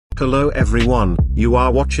Hello everyone, you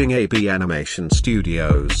are watching AB Animation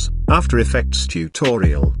Studios After Effects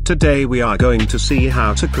tutorial. Today we are going to see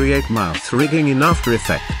how to create mouth rigging in After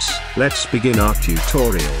Effects. Let's begin our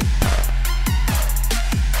tutorial.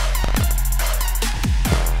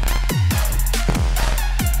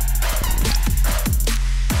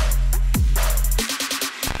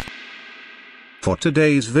 For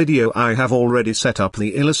today's video I have already set up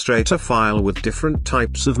the Illustrator file with different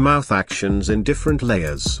types of mouth actions in different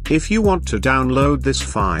layers. If you want to download this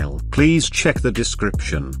file, please check the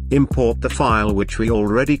description. Import the file which we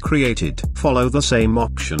already created. Follow the same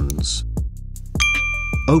options.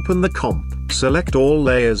 Open the comp, select all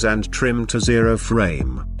layers and trim to 0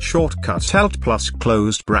 frame. Shortcut Alt plus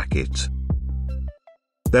closed bracket.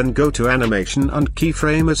 Then go to Animation and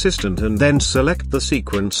Keyframe Assistant and then select the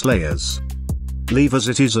sequence layers. Leave as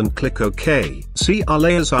it is and click OK. See, our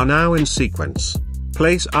layers are now in sequence.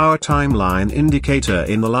 Place our timeline indicator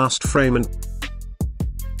in the last frame and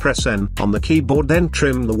press N on the keyboard, then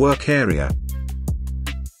trim the work area.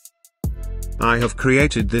 I have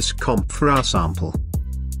created this comp for our sample.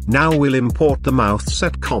 Now we'll import the mouth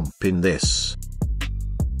set comp in this.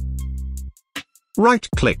 Right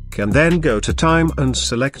click and then go to Time and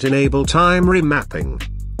select Enable Time Remapping.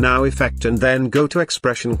 Now Effect and then go to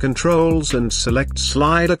Expression Controls and select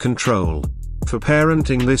Slider Control. For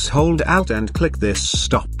parenting this, hold Alt and click this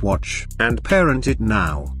stopwatch and parent it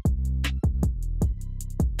now.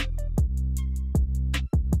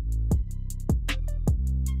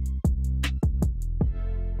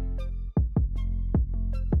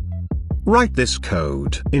 Write this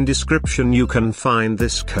code. In description you can find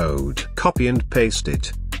this code. Copy and paste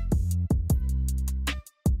it.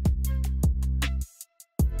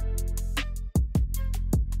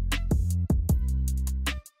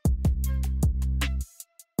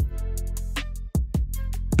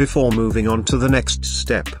 Before moving on to the next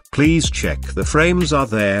step, please check the frames are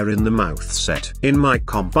there in the mouth set. In my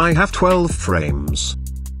comp I have 12 frames.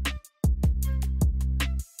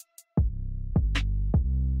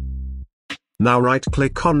 Now right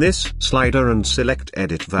click on this slider and select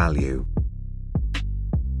Edit Value.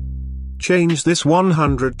 Change this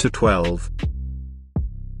 100 to 12.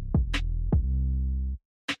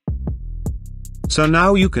 So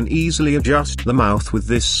now you can easily adjust the mouth with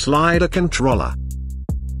this slider controller.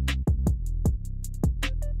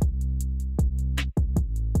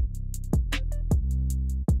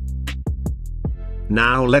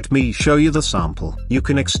 Now let me show you the sample. You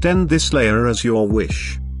can extend this layer as your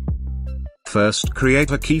wish. First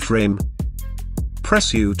create a keyframe.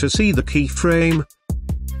 Press U to see the keyframe.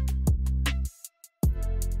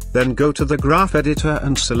 Then go to the graph editor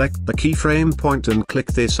and select the keyframe point and click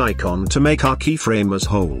this icon to make our keyframe as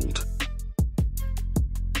hold.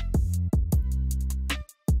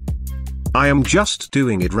 I am just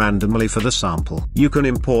doing it randomly for the sample. You can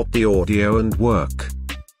import the audio and work.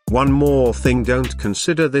 One more thing, don't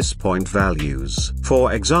consider this point values.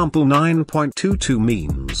 For example 9.22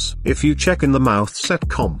 means if you check in the mouth set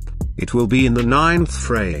comp, it will be in the 9th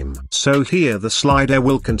frame. So here the slider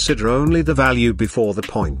will consider only the value before the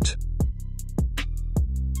point.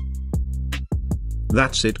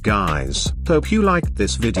 That's it guys. Hope you liked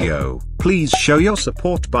this video. Please show your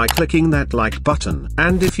support by clicking that like button.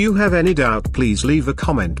 And if you have any doubt, please leave a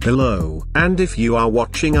comment below. And if you are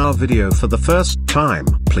watching our video for the first time,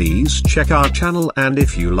 please check our channel, and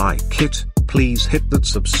if you like it, please hit that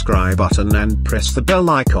subscribe button and press the bell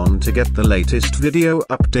icon to get the latest video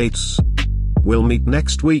updates. We'll meet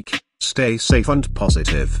next week. Stay safe and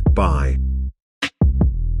positive. Bye.